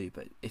thing to do,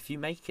 but if you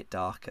make it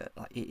darker,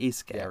 like, it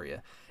is scarier. Yeah.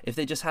 If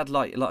they just had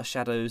like a lot of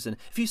shadows, and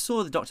if you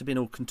saw the Doctor being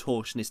all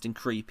contortionist and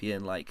creepy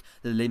and like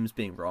the limbs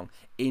being wrong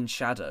in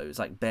shadows,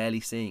 like barely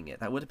seeing it,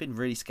 that would have been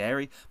really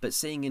scary. But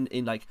seeing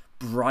in like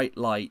bright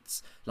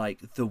lights,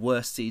 like the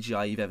worst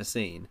CGI you've ever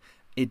seen,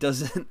 it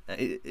doesn't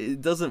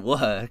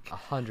work.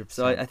 100%.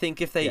 So I think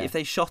if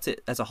they shot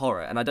it as a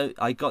horror, and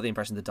I got the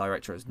impression the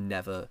director has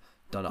never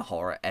done a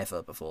horror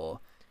ever before.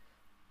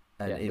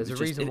 And there's a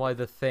reason why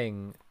The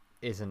Thing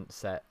isn't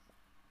set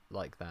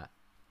like that.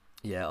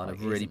 Yeah, on like,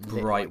 a really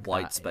bright like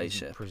white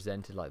spaceship.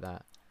 Presented like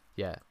that.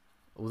 Yeah.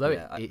 Although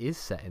it is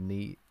set in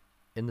the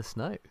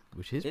snow,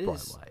 which is bright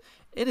white.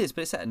 It is,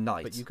 but it's set at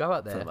night. But you go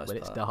out there when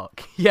it's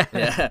dark.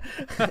 Yeah.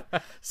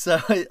 So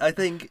I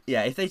think,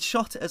 if they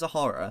shot it as a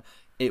horror,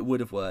 it would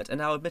have worked. And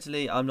now,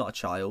 admittedly, I'm not a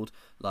child,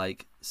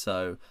 like,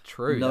 so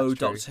true.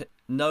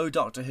 No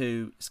Doctor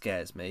Who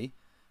scares me.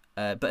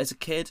 But as a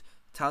kid,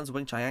 Talons of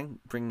Wing Chiang,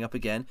 bringing up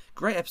again,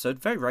 great episode,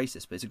 very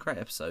racist, but it's a great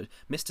episode.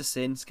 Mr.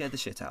 Sin scared the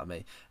shit out of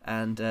me,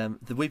 and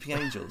the Weeping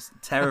Angels,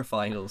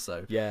 terrifying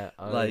also. Yeah,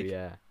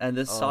 and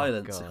the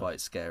silence are quite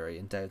scary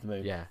in Day of the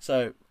Moon. Yeah.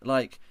 So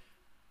like,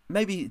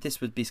 maybe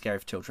this would be scary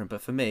for children, but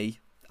for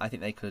me, I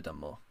think they could have done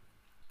more.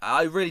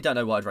 I really don't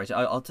know what I'd rate it.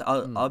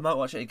 I might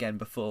watch it again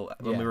before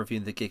when we're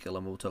reviewing The Giggle,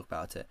 and we'll talk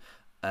about it.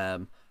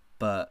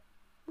 But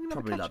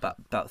probably like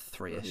about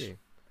 3-ish.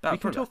 We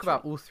can talk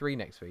about all 3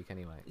 next week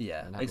anyway.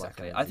 Yeah,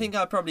 exactly. I think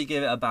I'd probably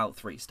give it about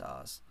 3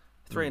 stars,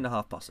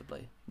 3.5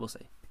 possibly. We'll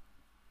see.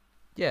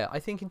 Yeah, I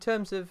think in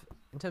terms of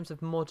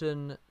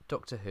modern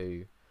Doctor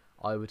Who,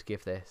 I would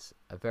give this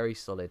a very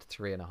solid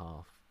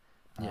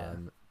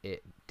 3.5.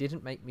 It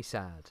didn't make me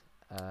sad.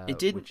 It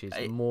didn't, which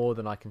is more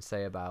than I can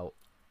say about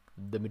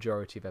the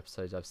majority of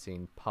episodes I've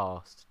seen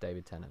past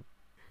David Tennant.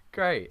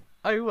 Great.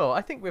 Oh well,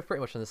 I think we're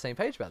pretty much on the same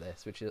page about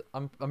this, which is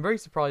I'm very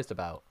surprised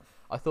about.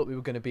 I thought we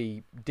were going to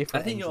be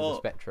different ends of the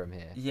spectrum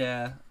here.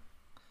 Yeah,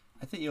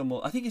 I think you're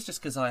more. I think it's just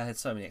because I had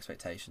so many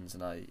expectations,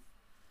 and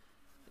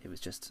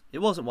it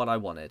wasn't what I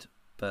wanted,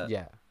 but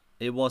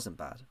it wasn't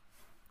bad.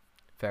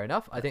 Fair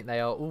enough. I think they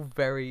are all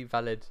very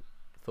valid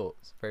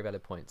thoughts, very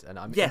valid points, and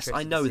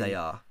I know they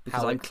are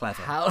because I'm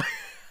clever.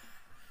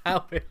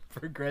 How it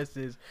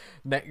progresses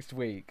next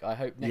week. I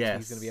hope next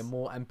week is going to be a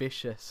more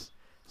ambitious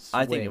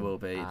swing. I think it will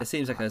be. There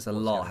seems like there's a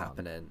lot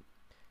happening.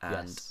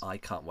 And I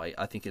can't wait.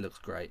 I think it looks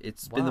great.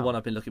 It's been the one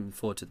I've been looking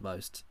forward to the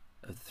most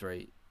of the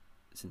 3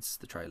 since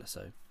the trailer.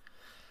 So,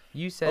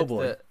 you said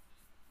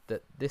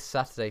that this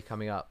Saturday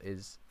coming up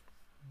is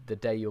the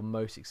day you're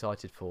most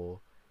excited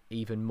for,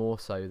 even more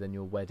so than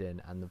your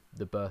wedding and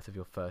the birth of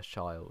your first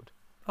child.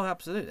 Oh,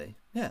 absolutely.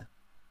 Yeah.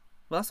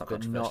 Well, that's not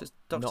controversial. It's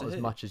Doctor Who. As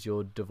much as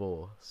your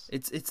divorce.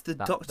 It's the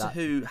Doctor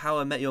Who How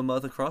I Met Your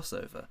Mother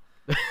crossover.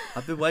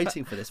 I've been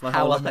waiting for this my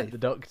whole life. How I Met the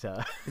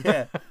Doctor.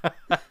 Yeah.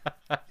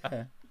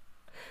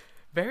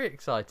 Very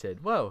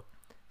excited. Well,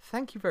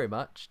 thank you very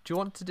much.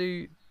 Can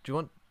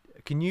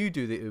you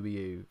do the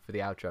Ubi for the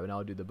outro and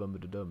I'll do the bum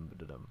da dum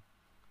da dum?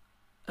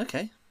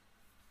 Okay.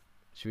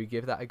 Should we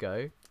give that a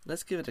go?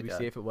 Let's give it a go.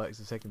 See if it works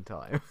the second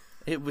time.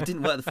 It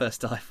didn't work the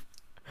first time.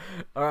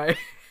 All right.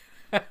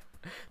 Do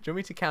you want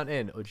me to count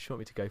in, or do you want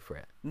me to go for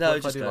it? No,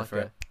 just go for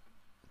it.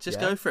 Just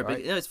go for it.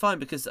 Right. But, it's fine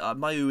because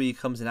my Ui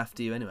comes in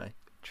after you anyway.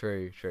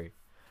 True.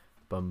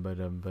 Bum ba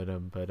dum ba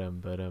dum ba dum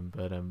ba dum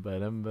ba dum ba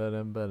dum ba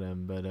dum ba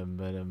dum ba dum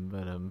ba dum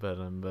ba dum ba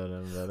dum ba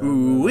dum ba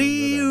dum.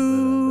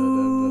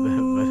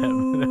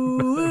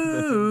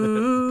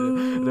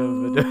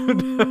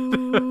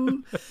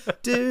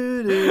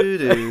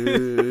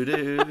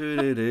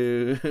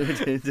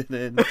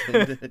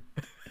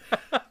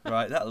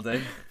 Right, that'll do.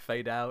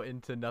 Fade out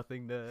into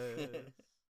nothingness.